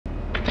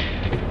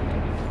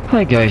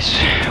Hi guys,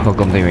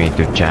 welcome to my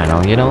YouTube channel.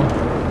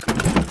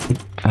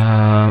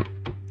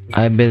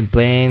 I've been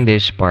playing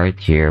this part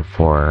here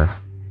for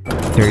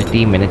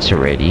 30 minutes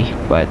already,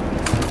 but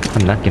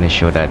I'm not gonna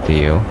show that to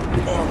you.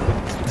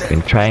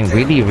 Been trying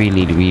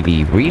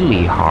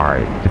really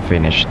hard to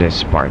finish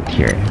this part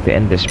here, to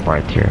end this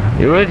part here.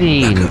 You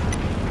already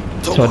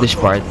saw this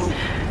part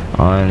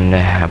on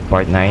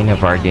part 9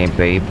 of our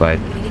gameplay, but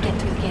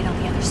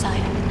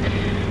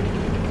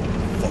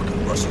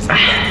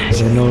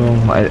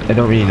I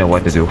don't really know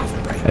what to do.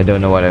 I don't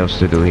know what else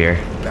to do here.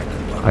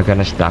 I'm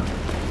kinda stuck.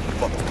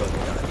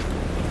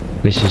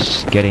 This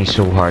is getting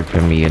so hard for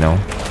me, I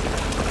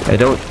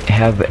don't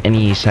have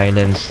any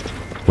silenced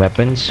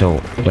weapons, so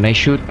when I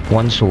shoot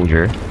one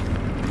soldier,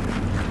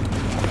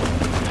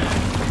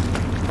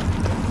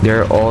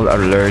 they're all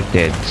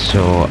alerted,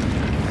 so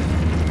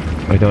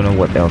I don't know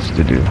what else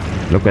to do.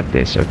 Look at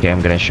this. Okay,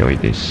 I'm gonna show you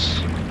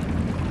this.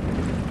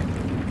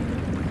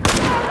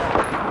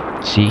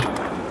 See?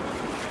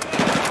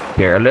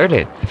 They're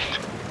alerted.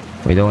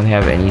 We don't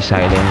have any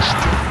silenced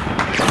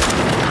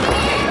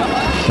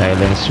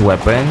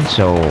weapon,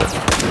 so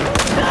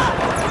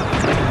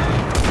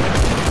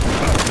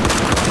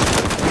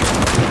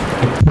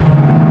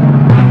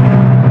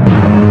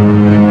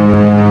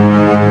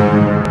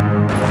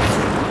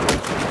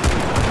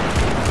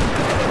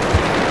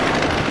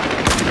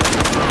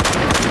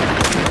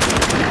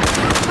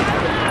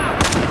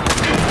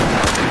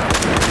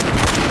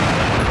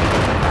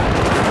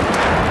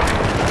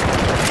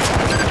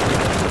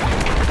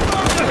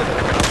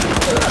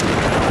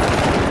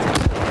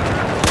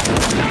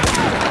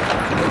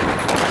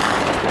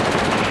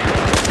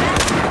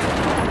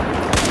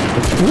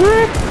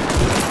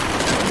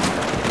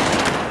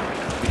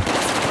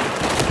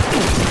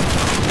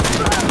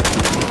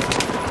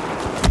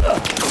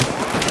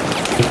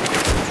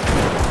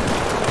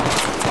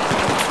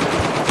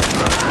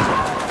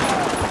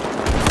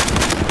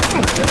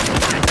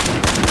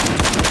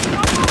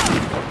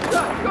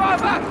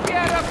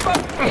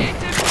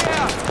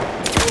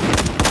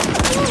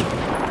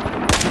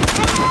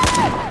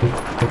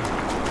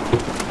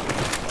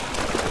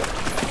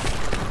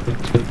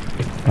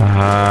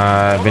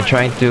I've been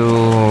trying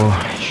to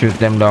shoot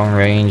them long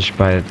range,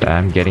 but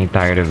I'm getting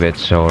tired of it,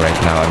 so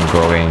right now I'm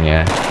going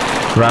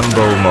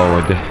Rambo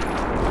mode.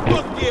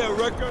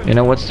 You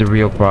know what's the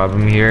real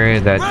problem here?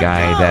 That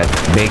guy, that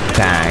big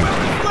tank.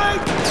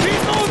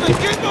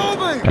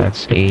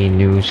 That's a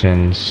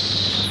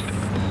nuisance.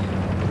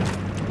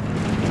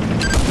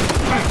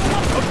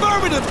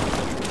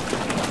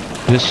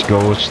 Just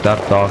go, stop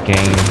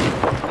talking,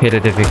 hit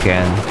it if you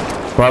can.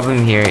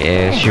 Problem here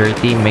is your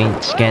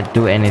teammates can't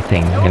do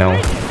anything,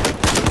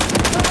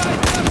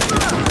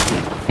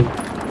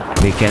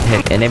 They can't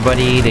hit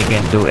anybody, they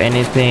can't do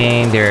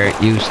anything, they're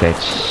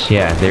useless.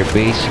 Yeah, they're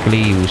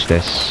basically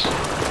useless.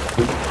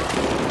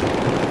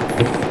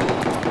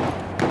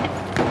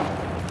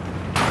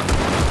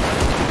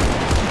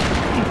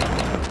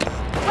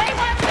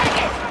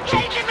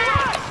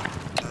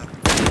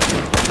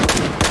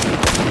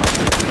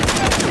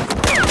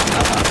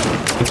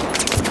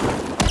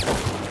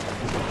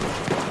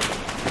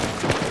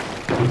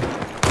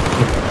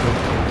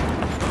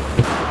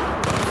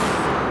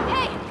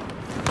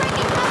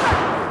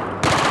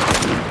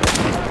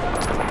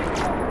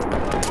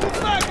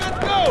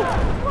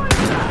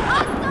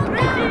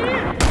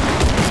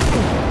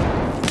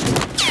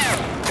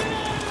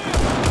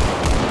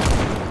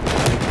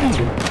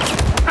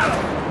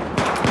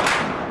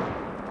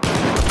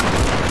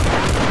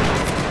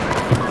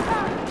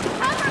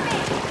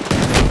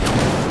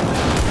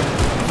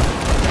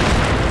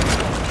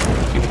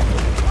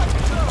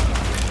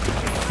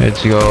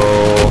 Let's go.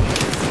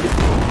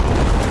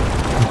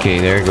 Okay,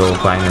 there you go,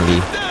 finally.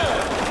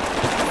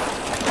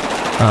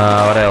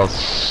 What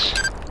else?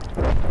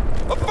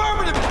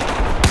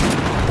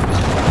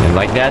 You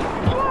like that?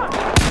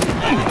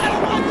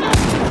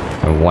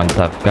 One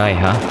tough guy,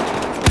 huh?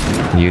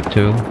 You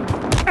too?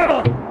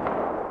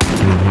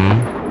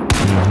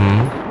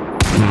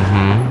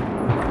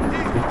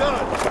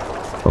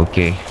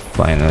 Okay,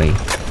 finally.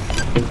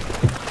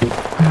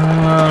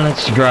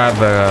 Let's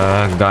grab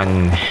a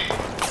gun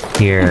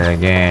here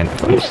again.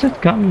 Where's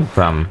that coming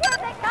from?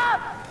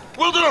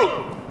 Will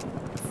do.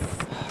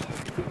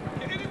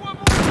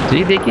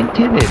 See, they can't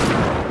hit it.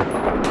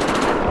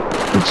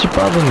 What's the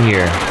problem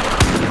here?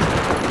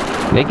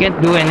 They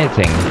can't do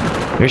anything.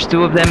 There's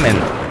two of them and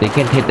they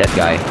can't hit that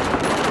guy.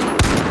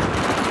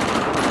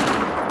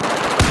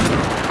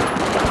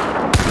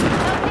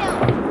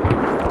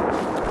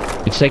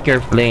 It's like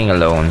you're playing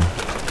alone.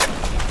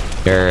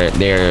 They're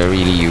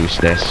really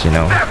useless, We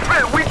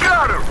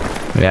got him.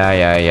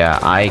 Yeah,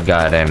 I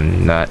got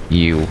him, not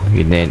you.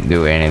 You didn't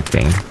do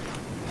anything.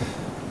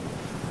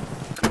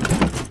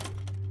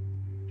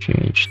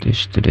 Change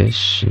this to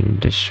this, and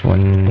this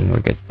one,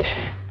 we're good.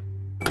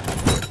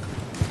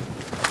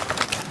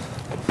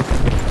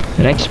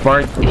 The next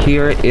part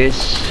here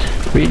is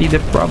really the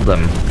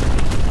problem.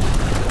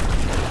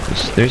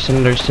 There's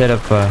another set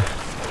of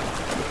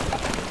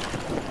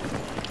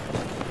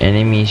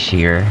enemies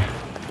here.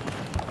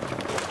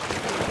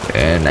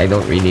 and I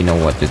don't really know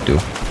what to do.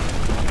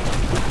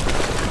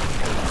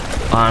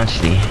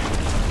 Honestly.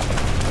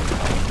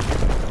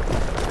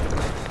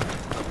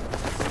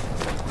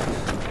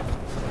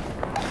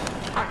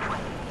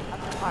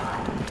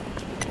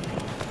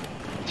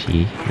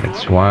 See,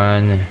 that's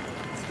one.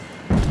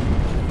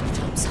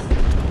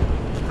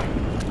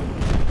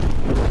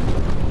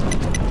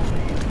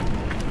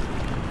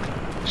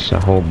 There's a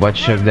whole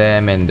bunch of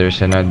them, and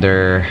there's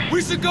another.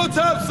 We should go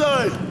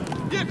topside.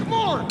 Yeah, come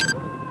on.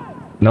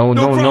 No,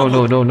 No no, no,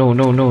 no, problem. no,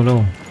 no, no, no,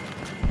 no.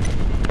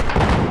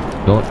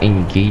 Don't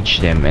engage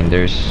them, and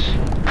there's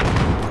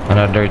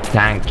another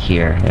tank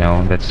here, you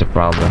know, that's the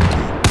problem.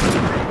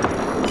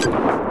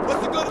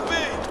 What's it gonna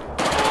be?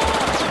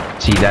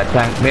 See that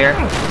tank there?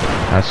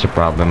 That's the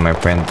problem, my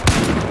friend.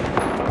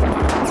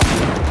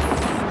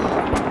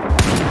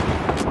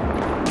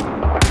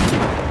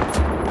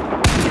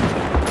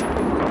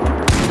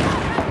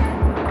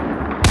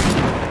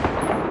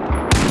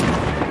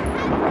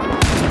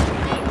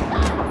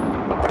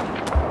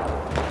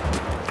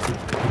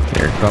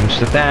 Here comes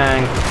the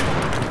tank.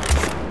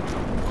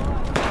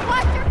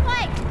 Watch your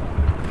flank!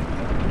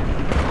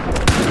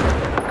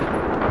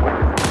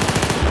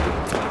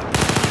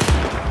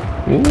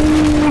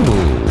 Ooh.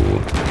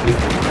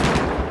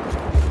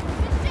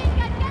 Machine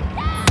gun, get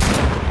down!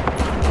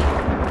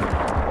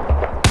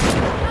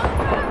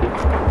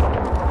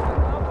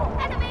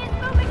 Enemy is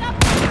moving up!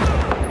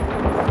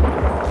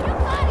 You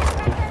got it,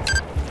 Ritter!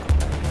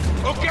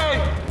 Okay.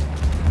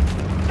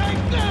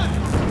 Take this.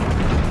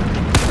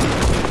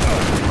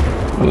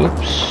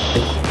 Oops.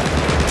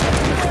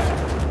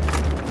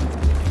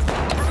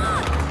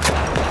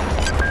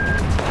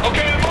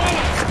 Okay,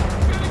 move.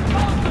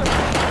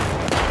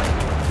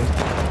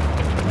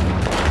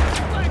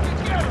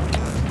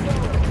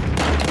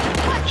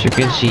 As you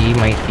can see,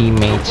 my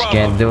teammates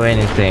can't do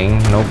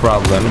anything, no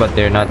problem, but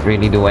they're not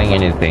really doing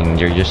anything.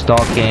 They're just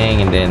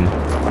talking and then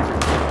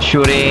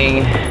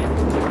shooting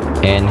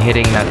and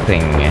hitting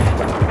nothing.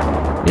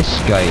 This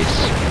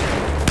guy's...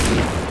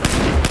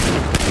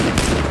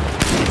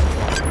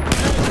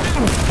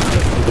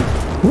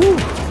 Woo.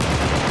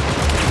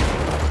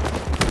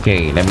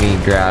 Okay, let me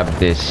grab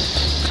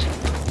this,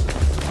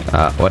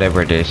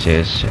 whatever this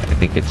is. I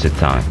think it's a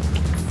tank.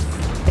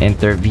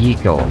 Enter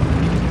vehicle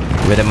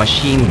with a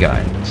machine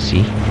gun.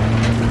 See?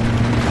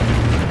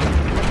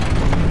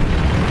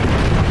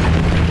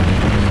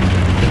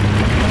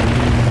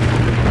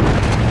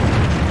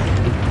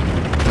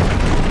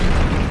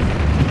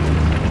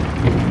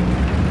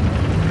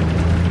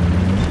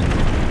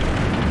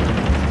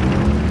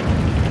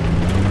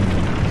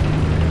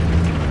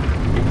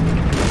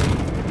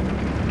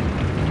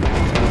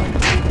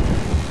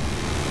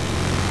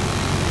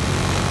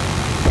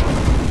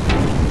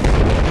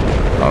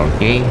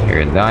 Okay,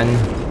 you're done.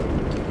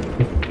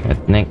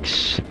 What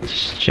next?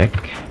 Let's check.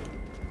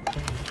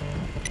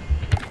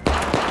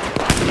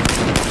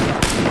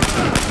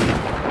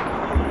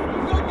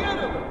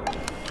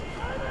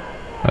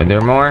 Are there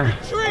more?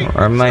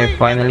 Or am I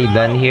finally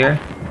done here?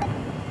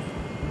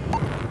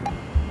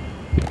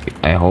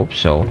 I hope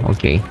so.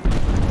 Okay.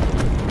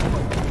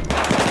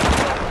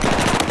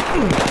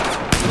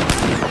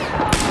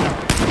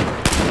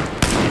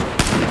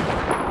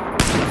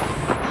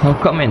 How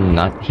come I'm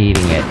not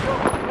hitting it?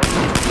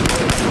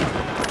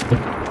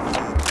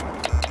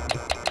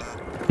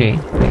 Okay, I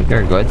think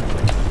they're good.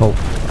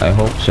 I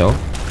hope so.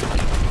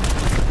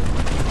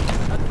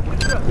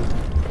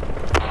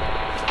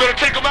 Gonna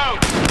take him out.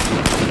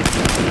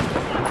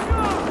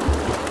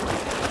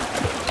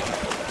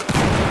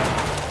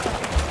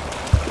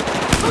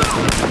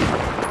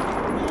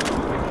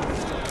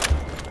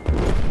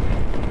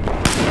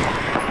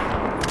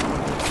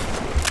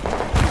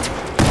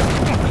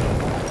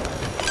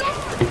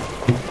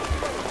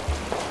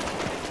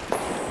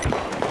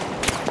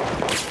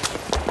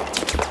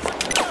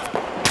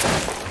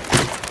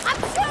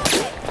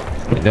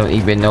 I don't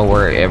even know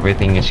where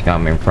everything is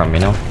coming from,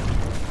 you know?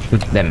 Shoot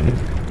them.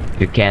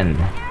 You can.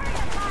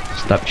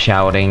 Stop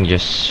shouting,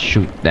 just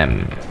shoot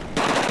them.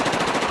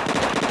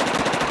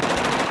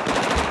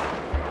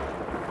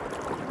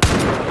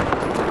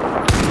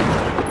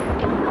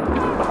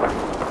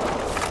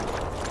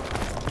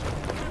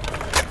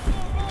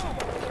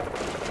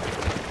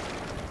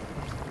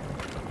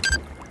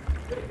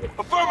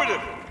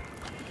 Affirmative.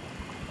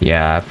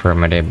 Yeah,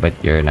 affirmative, but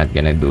you're not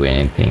gonna do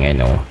anything, I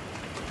know.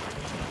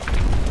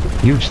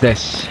 Use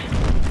this.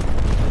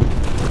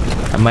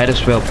 I might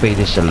as well play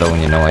this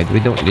alone, you know. We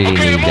don't really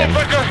Okay, need them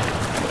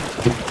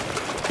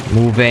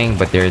moving,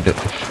 but they're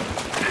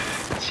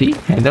see?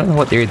 I don't know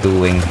what they're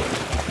doing.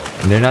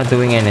 They're not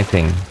doing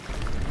anything.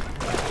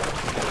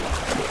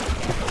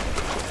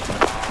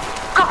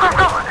 Go, go,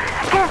 go!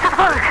 Get into the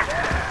boat!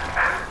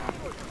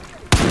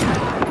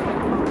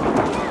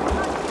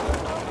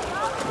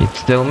 It's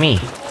still me.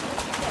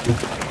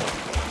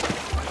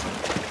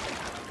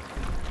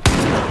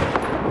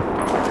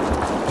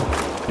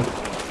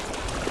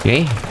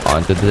 Okay,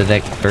 on to the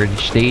next third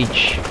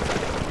stage.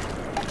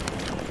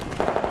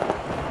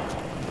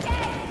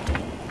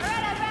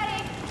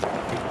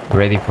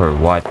 Ready for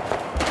what?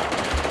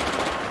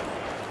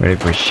 Ready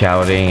for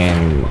shouting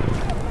and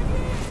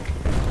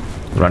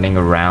running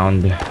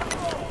around,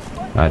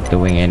 not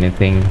doing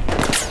anything.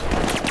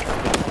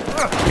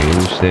 We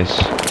lose this.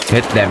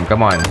 Hit them,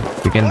 come on.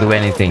 You can do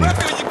anything.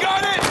 Recker, you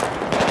got it?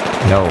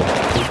 No.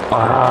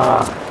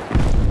 Ah.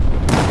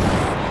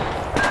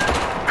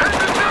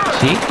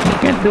 See? You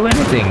can't do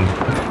anything.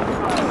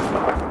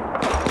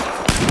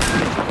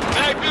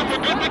 Magnum, we're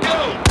good to go.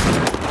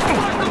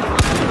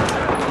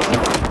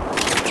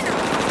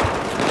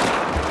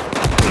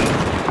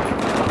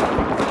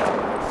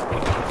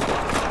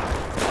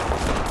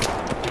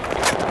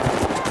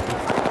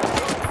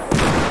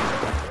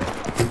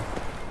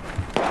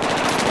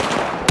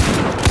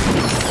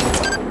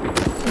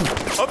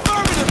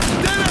 Affirmative!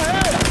 Dead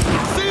ahead!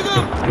 See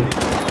them?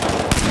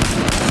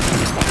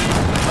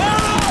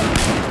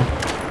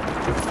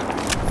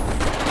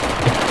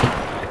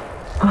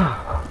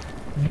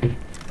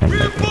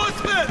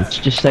 Reinforcements! It's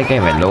just like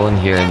I'm alone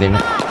here and then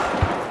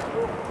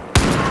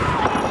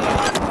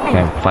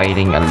I'm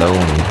fighting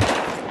alone.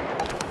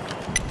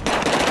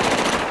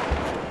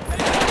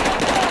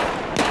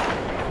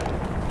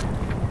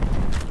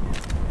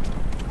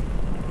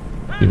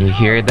 Can you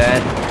hear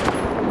that?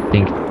 I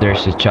think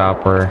there's a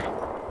chopper.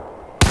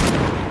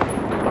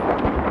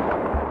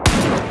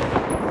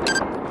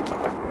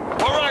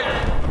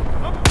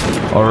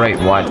 Alright,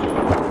 what?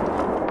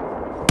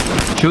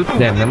 Shoot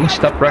them. Let me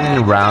stop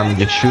running around.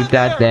 Just shoot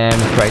at them.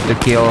 Try to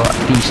kill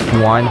at least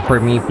one for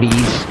me,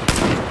 please.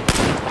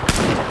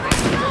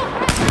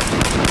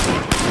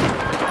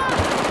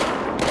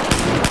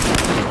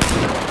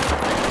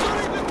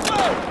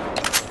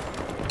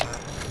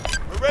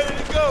 We're ready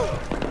to go.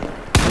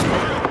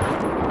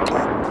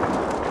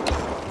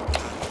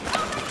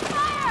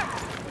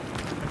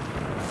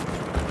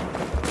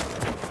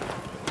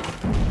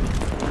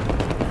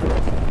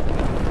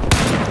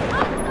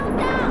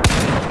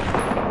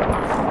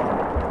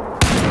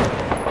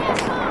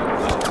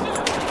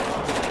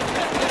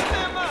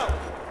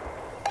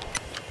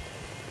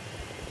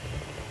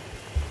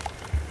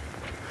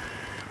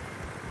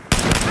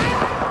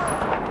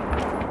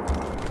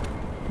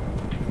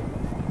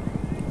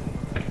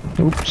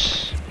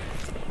 Oops.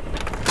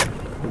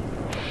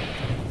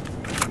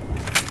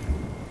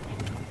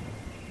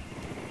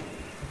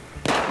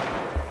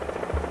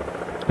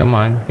 Come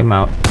on, come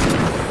out.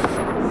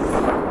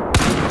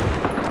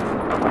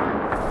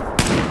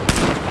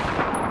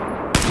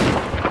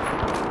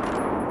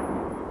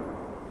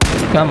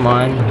 Come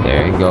on,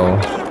 there you go.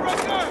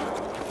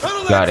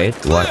 Got it,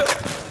 what?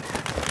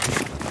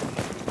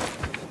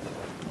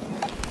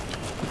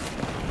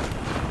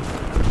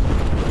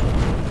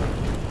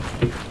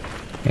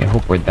 I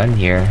hope we're done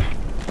here.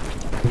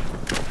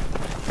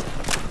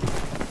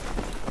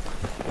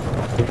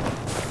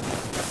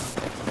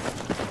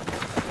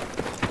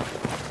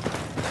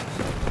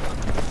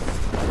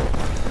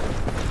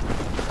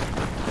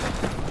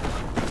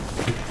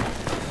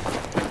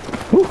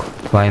 Whew,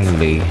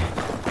 finally.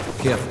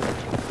 Careful.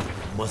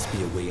 Must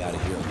be a way out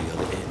of here on the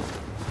other end.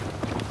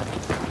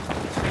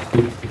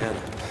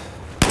 Anna,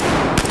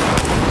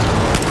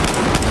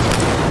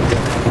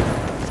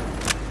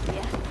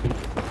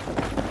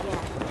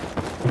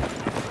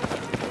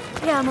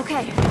 Yeah, I'm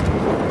okay.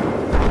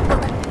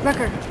 Look,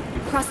 Rucker,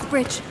 across the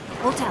bridge.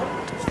 Hold tight.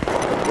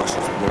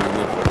 Russians blowing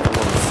in for a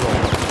full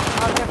assault.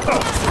 All their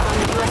focus is on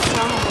the U.S.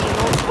 stronghold in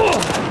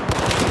Old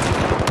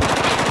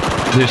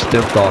They're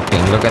still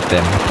talking, look at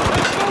them.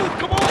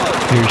 Come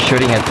on! You're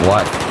shooting at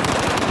what?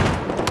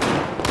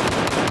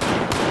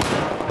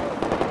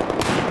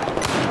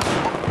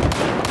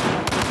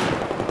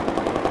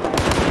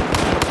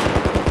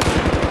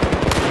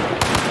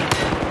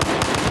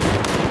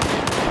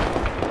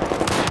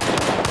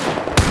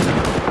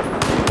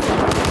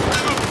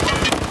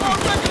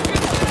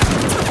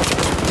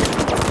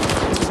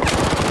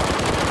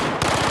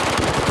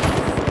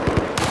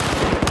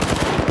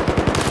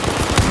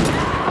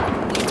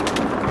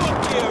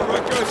 Yeah,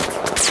 Rucker.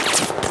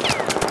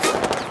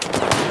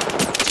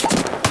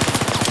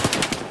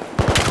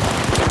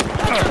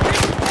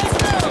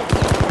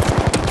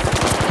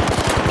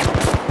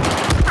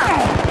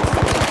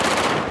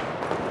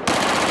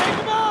 Take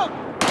him out!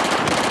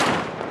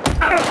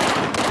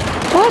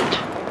 What?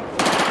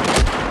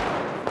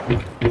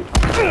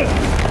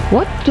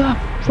 What the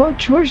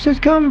fuck? Where's this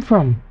coming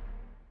from?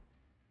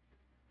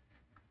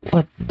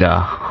 What the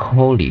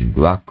holy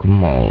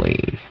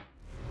guacamole?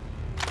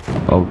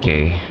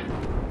 Okay.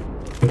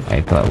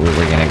 I thought we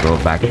were gonna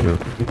go back to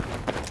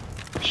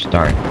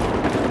start.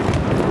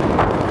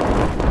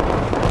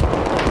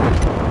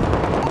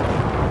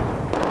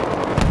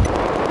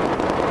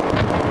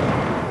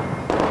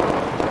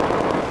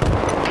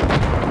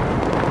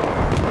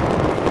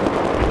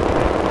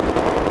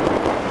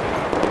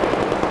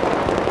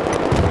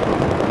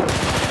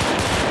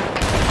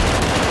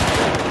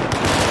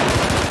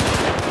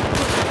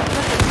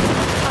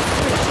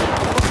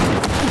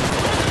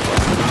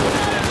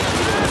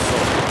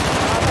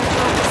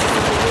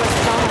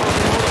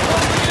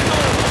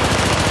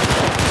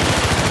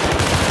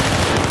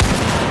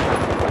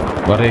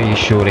 What are you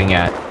shooting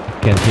at?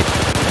 Can't hit.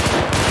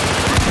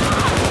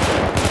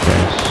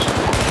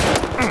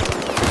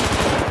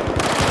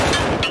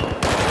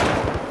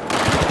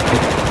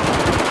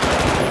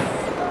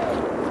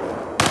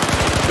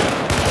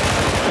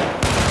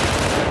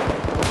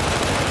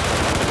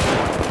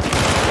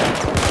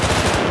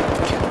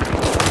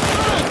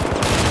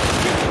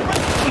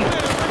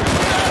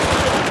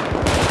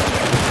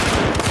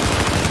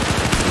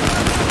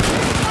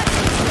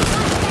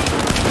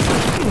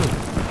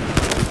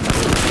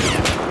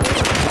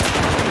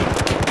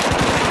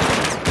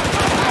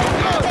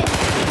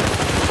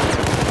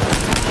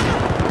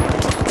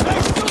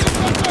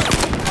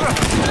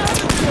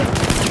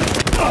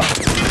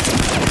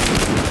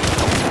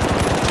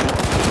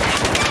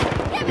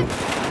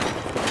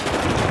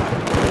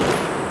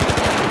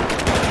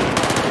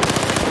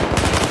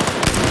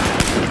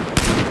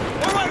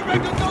 All right,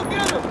 Rico, go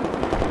get him.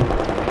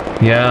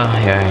 Yeah,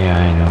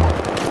 I know.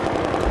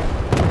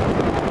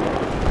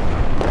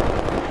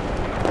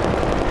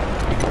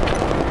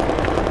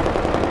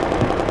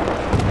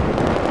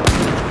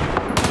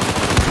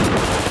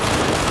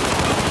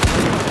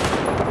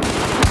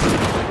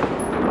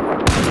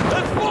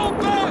 Let's fall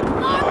back.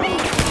 On me!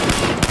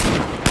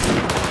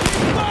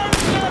 Keep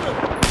firing at him.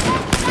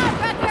 Stop,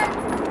 Rucker!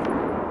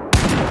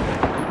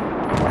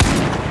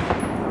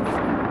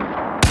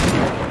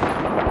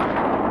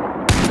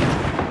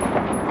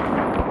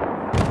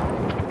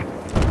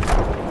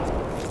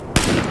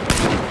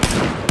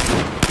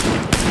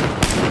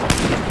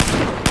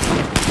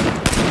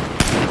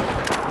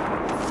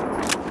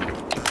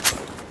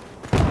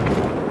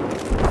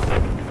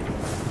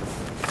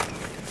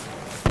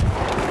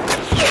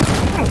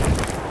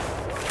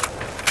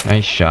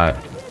 Nice shot.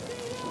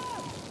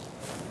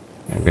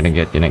 I'm gonna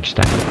get you next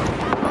time.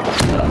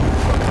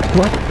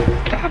 What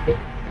the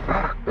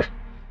fuck?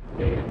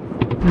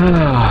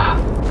 Ah,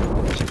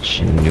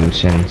 such a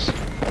nuisance.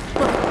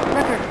 Look,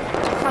 Rucker,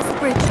 across the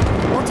bridge.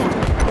 Old Town.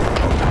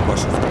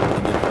 Russians are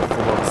moving in for a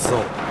full-on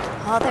assault.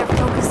 All their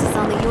focus is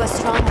on the U.S.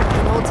 stronghold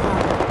in Old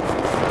Town.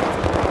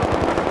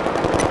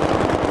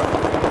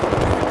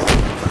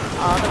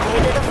 All the way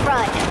to the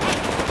front.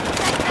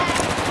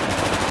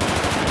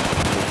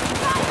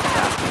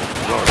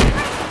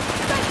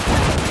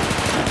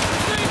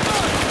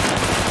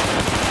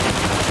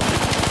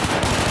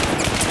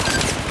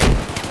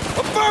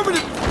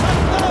 Affirmative.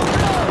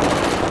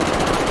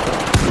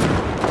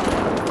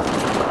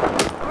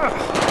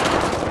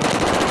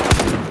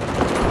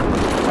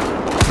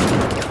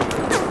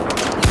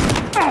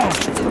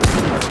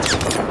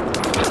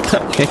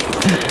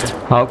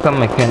 How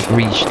come I can't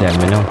reach them,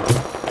 you know?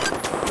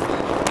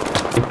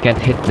 I can't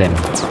hit them.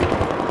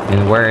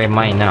 And where am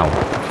I now?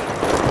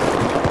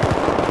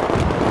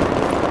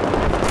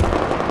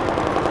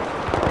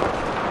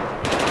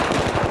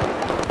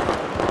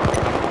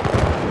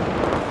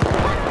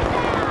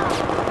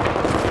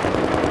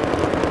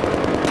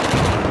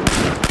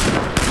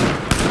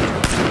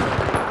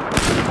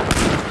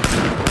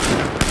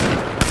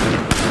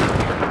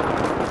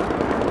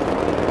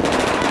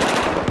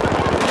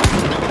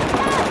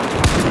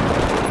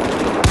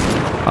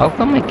 How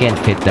come I can't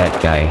hit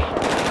that guy?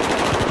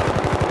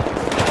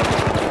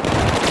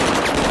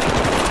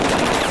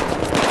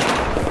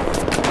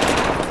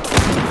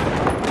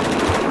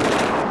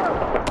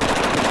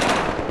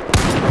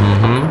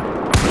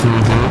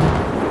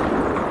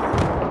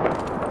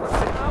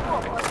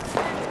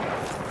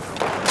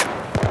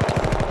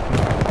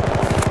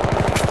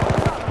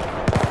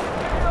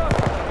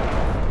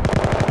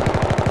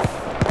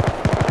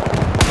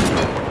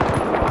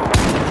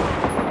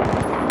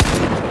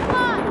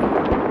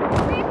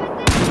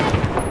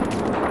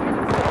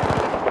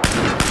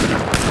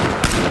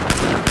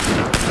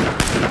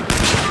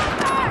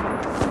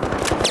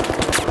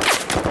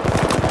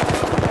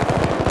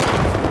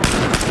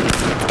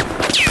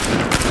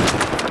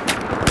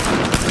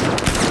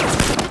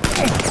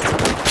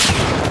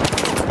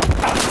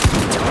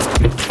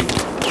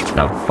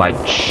 Now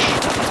fudge.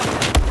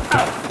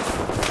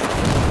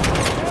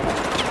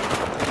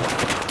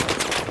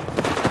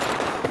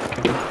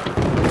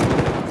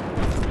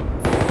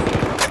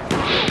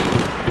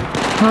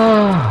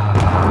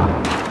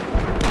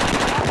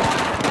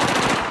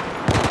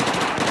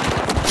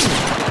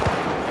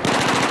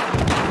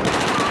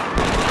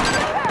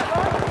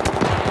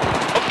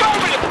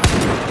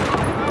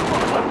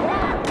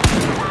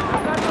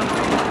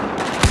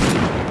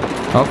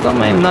 How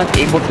come I'm not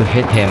able to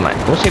hit him? I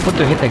was able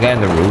to hit the guy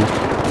on the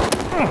roof.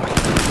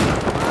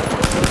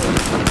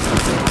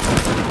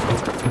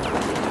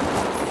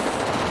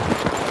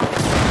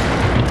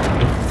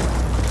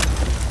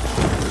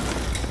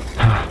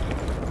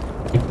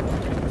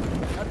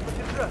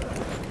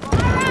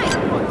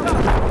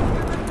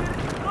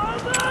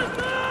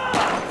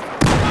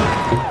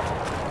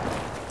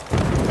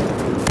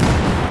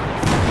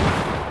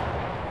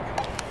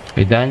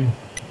 We done?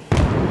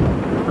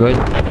 Good.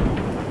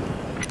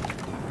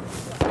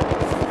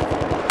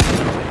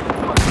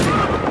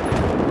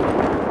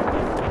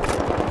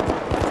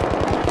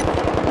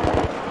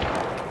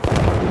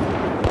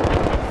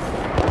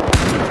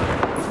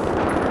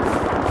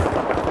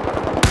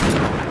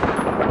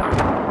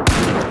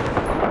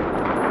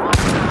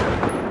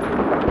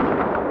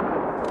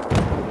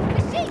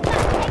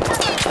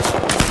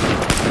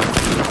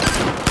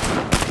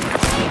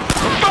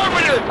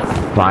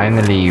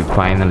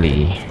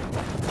 Finally.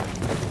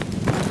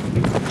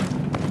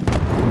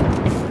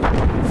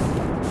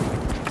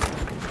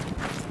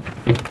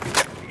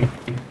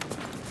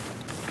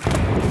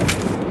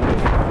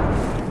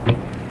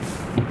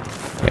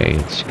 Okay,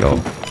 let's go.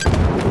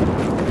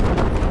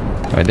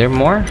 Are there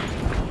more?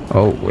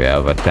 Oh, we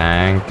have a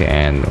tank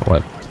and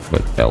what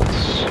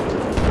else?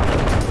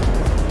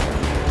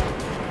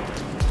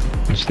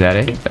 Is that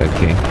it?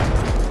 Okay.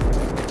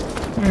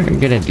 I'm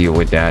gonna deal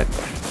with that.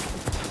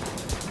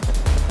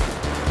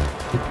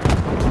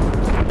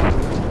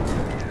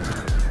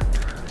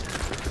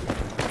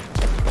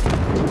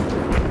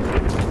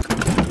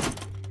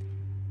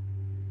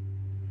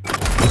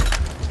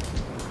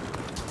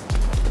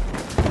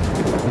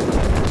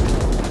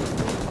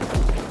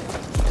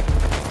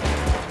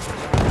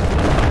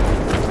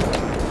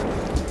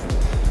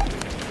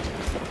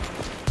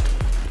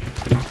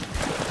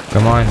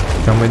 Come on,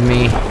 come with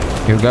me.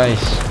 You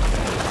guys.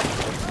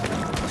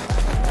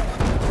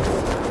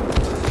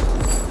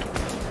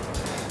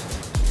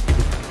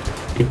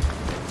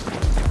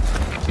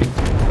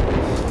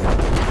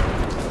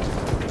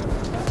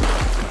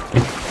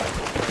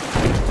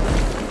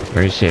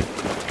 Where is it?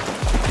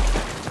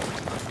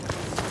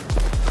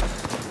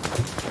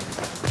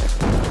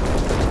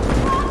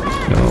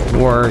 Don't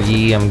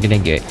worry, I'm gonna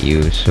get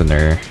you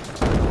sooner.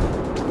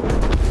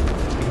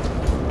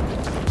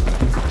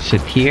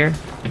 Sit here.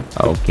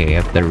 Okay,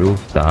 up the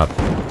rooftop.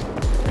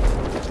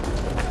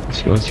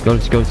 Let's go, let's go,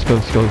 let's go, let's go,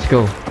 let's go, let's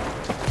go.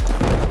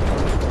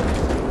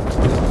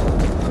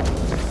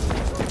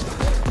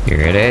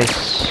 Here it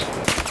is.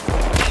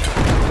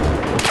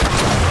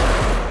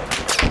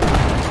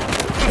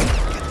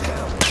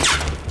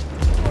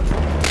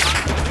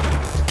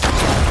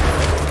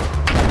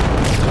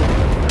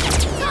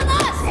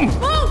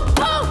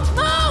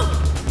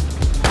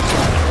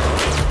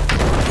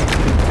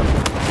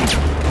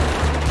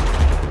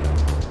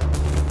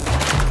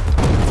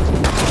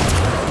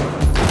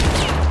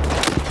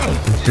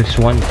 This is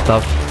one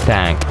tough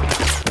tank.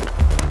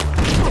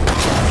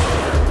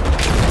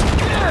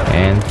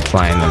 And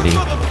finally.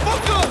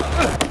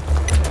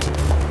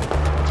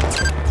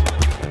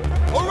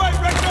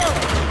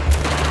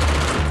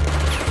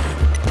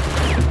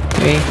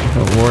 Okay,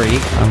 don't worry.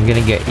 I'm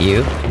gonna get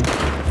you.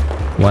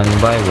 One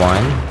by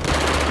one.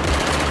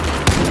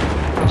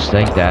 Just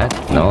like that.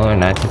 No,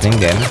 not hitting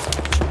them.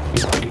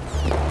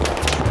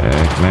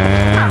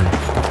 Man.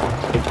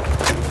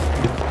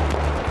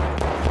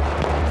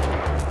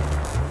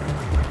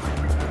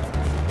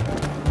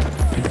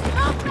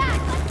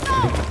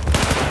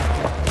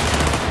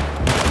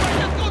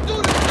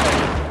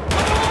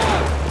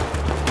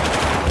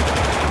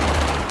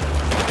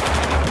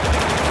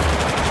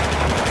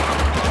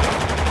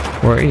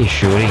 Where are you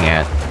shooting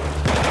at?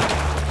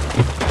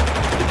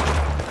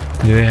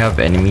 Do we have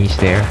enemies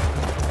there?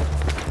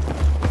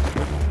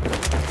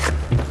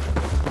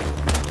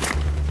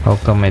 How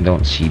come I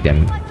don't see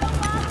them?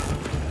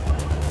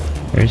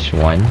 There's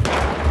one.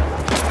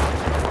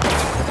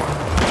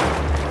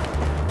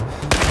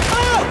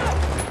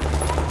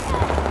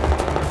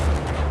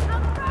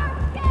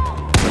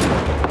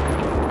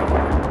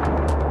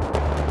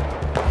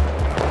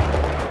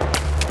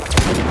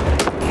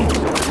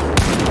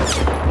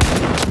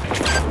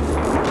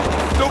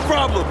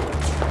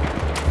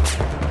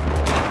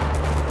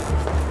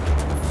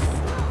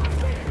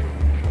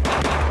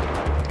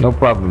 No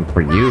problem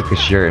for you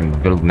because you're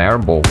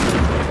invulnerable.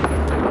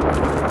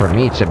 For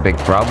me, it's a big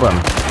problem.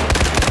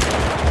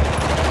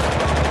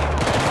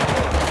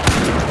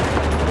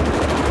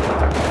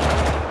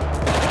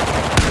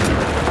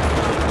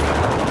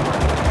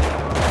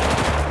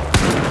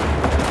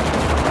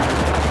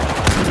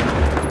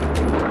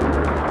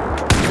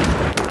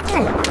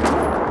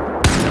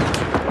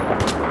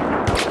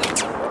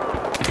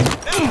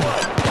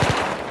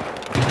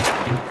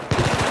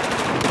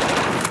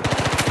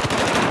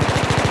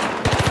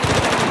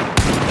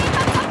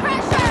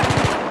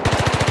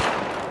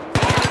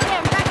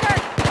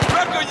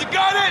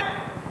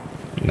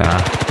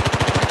 Nah.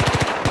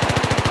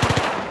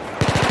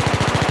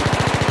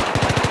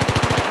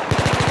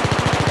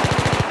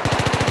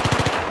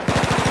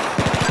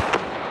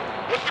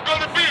 What's it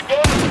gonna be,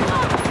 boss?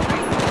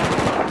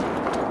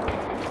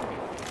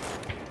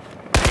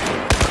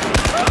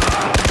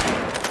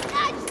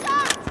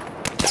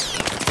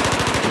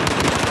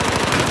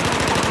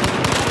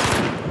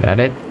 That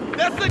it?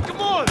 That's it,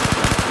 come on!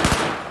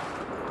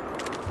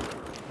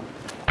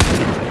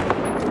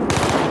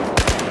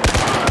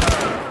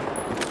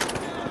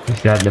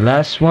 Is that the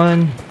last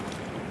one?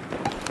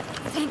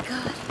 Thank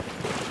God.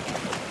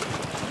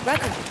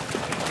 Record.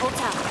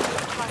 Hotel.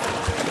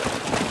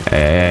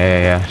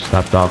 Yeah.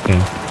 Stop talking.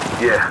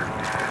 Yeah.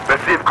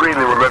 Let's see if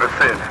Greenland will let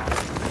us in.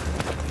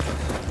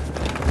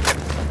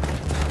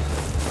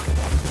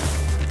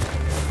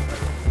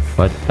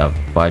 What the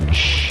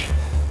fudge?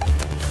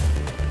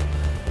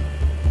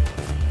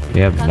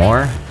 You have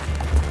more?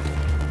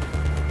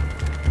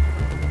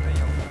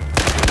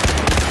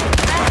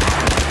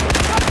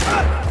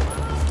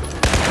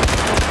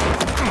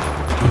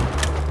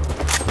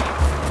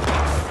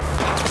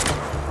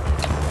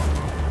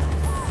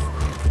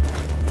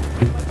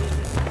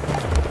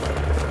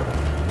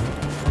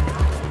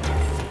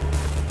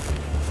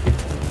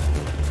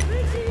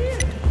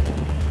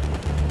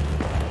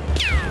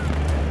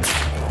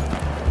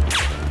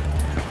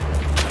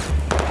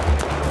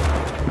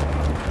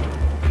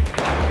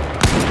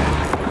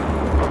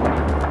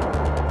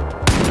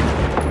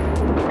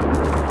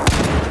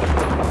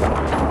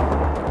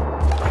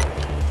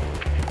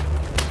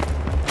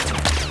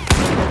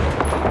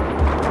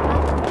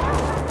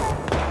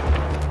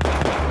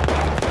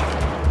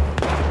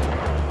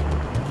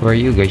 Where are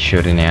you guys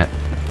shooting at?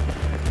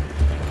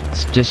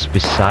 It's just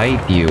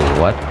beside you.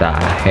 What the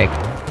heck?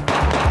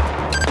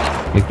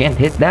 You can't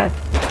hit that?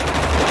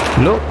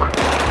 Look!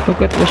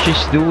 Look at what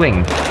she's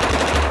doing.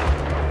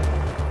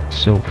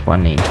 So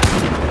funny.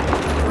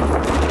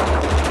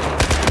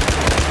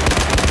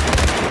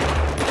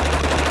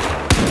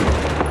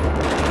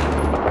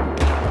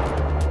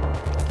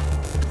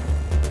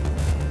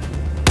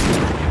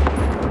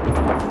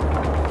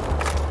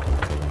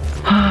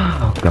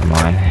 come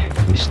on.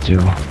 These two.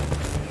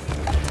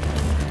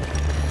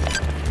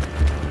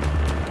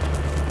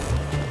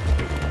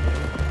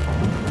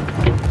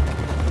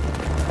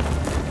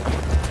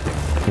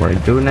 Where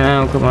do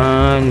now? Come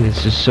on.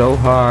 This is so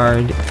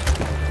hard.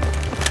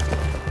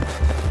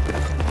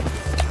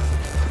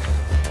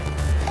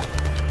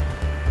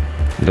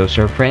 Those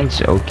are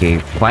friends? Okay,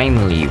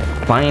 finally.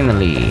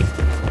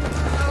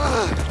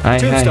 Hi,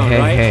 Tombstone, hey,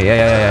 right? hey,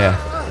 yeah.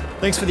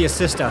 Thanks for the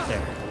assist out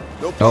there.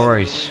 No No problem.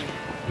 worries.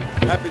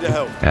 Happy to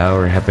help. Yeah,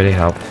 we're happy to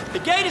help. The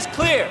gate is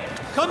clear.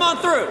 Come on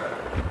through.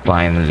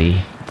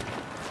 Finally.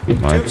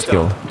 Let's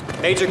go.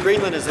 Tombstone. Major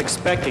Greenland is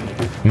expecting you.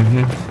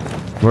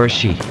 Where's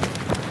she?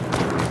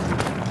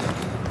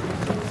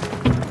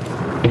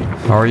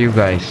 How are you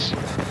guys?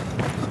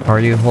 How are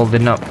you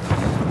holding up?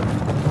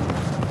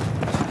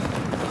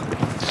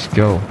 Let's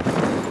go.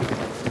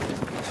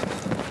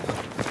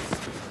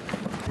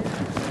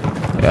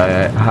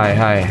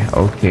 Hi.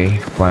 Okay,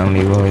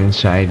 finally we're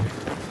inside.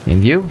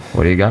 And you?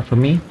 What do you got for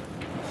me?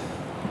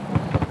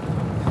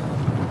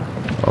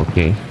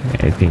 Okay,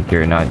 I think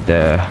you're not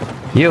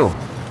you.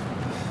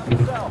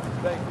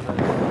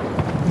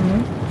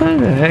 What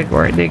the heck?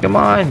 Where are they? Come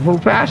on,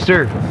 move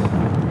faster.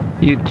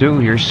 You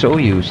too, you're so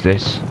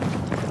useless.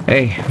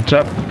 Hey, what's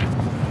up?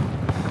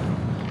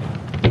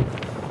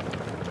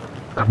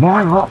 Come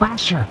on, move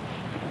faster.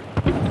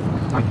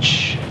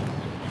 Ouch.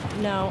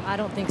 No, I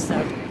don't think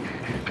so.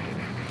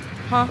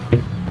 Huh?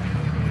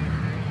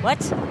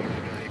 What?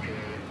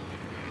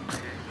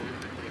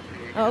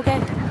 Oh, okay.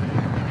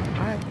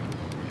 Alright.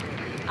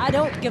 I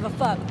don't give a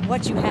fuck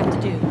what you have to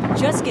do.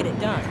 Just get it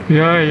done.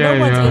 No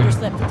one's ate or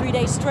slept for 3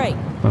 days straight.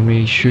 Let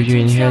me shoot you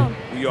in the head.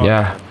 We are.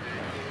 Yeah.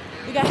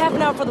 We got half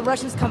an hour for the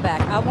Russians come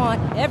back. I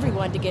want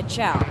everyone to get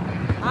chow.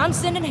 I'm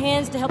sending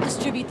hands to help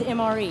distribute the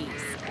MREs.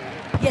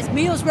 Yes,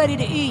 meals ready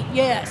to eat,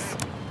 yes.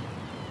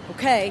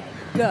 Okay,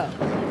 go.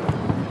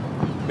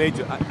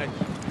 Major,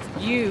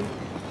 You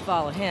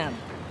follow him.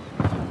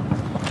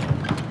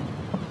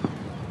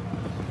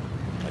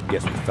 I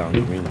guess we found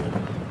Greenland.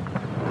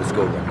 Let's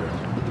go, Wrecker.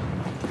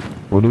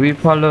 Who do we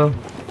follow?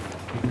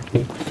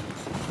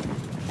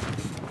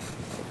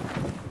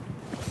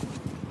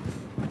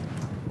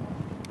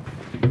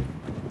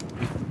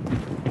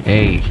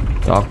 Hey,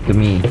 talk to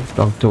me.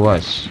 Talk to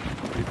us.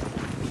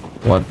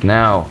 What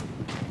now?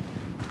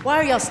 Why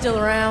are y'all still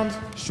around?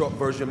 Short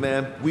version,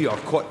 ma'am, we are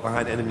caught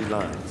behind enemy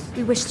lines.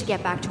 We wish to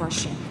get back to our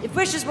ship. If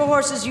wishes were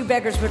horses, you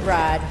beggars would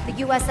ride. The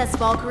USS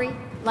Valkyrie,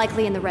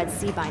 likely in the Red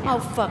Sea by now. Oh,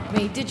 fuck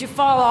me. Did you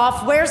fall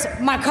off? Where's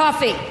my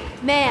coffee?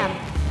 Ma'am,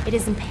 it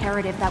is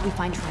imperative that we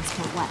find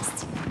Transport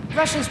West.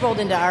 Russians rolled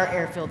into our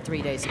airfield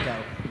 3 days ago.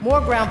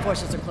 More ground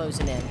forces are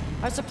closing in.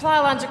 Our supply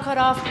lines are cut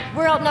off.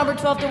 We're outnumbered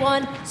 12 to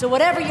 1, so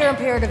whatever your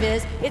imperative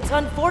is, it's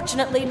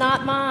unfortunately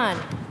not mine.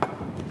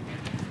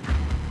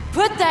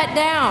 Put that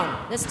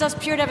down! That stuff's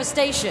pure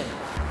devastation.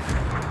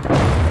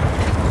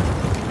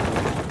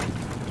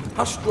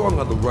 How strong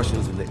are the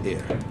Russians in the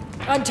air?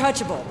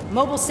 Untouchable.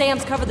 Mobile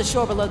SAMs cover the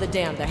shore below the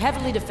dam. They're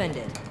heavily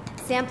defended.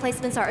 SAM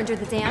placements are under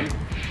the dam,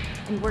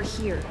 and we're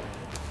here,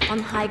 on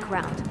high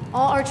ground.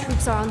 All our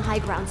troops are on high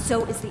ground,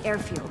 so is the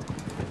airfield.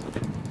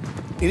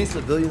 Any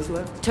civilians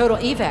left? Total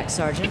evac,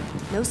 Sergeant.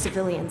 No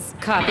civilians.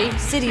 Copy.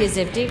 City is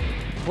empty.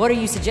 What are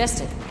you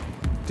suggesting?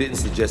 Didn't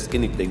suggest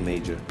anything,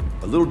 Major.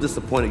 A little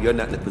disappointed you're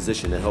not in a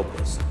position to help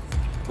us.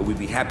 But we'd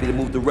be happy to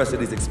move the rest of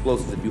these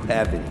explosives if you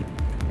have any.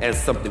 And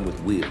something with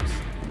wheels.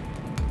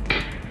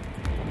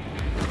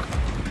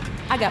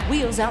 I got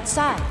wheels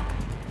outside.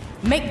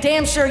 Make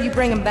damn sure you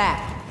bring them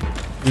back.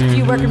 A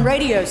few working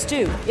radios,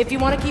 too, if you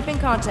want to keep in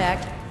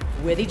contact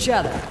with each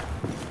other.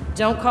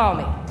 Don't call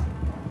me.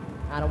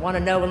 I don't want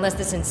to know unless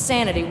this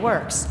insanity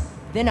works.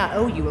 Then I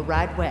owe you a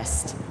ride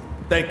west.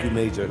 Thank you,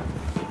 Major.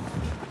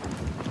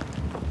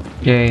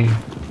 Okay.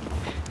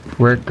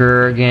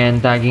 Worker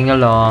again, tagging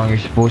along. You're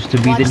supposed to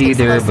be Watch the the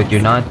leader, explosives. but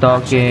you're not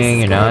talking,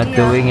 you're not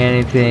doing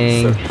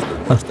anything.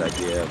 What's that,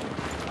 yeah?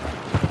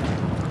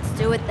 Let's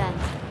do it then.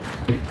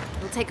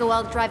 It'll take a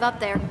while to drive up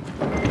there.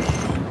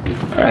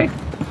 Alright,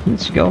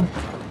 let's go.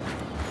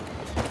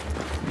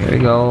 Here we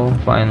go.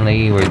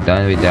 Finally, we're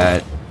done with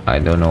that. I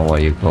don't know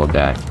what you call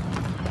that.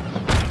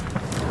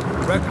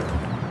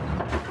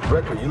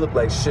 Wrecker, you look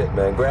like shit,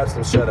 man. Grab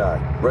some shut-eye.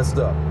 Rest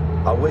up.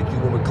 I'll wake you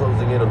when we're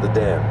closing in on the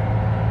dam.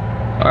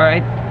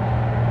 Alright.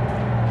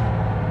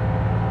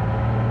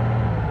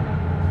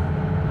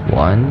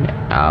 1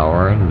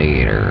 hour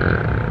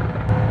later.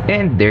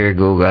 And there you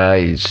go,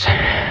 guys.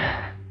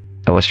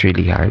 That was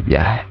really hard,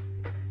 yeah.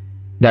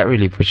 That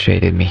really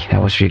frustrated me.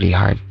 That was really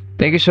hard.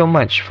 Thank you so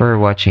much for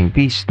watching.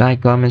 Please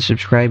like, comment,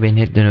 subscribe, and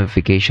hit the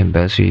notification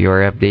bell so you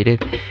are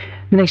updated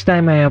the next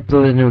time I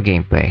upload a new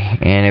gameplay.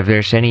 And if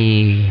there's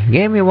any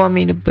game you want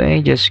me to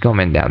play, just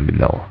comment down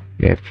below.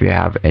 If you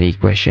have any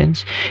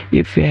questions,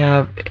 if you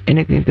have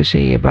anything to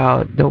say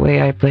about the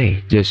way I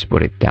play, just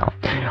put it down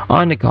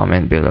on the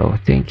comment below.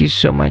 Thank you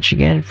so much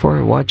again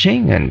for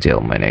watching.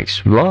 Until my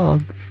next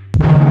vlog.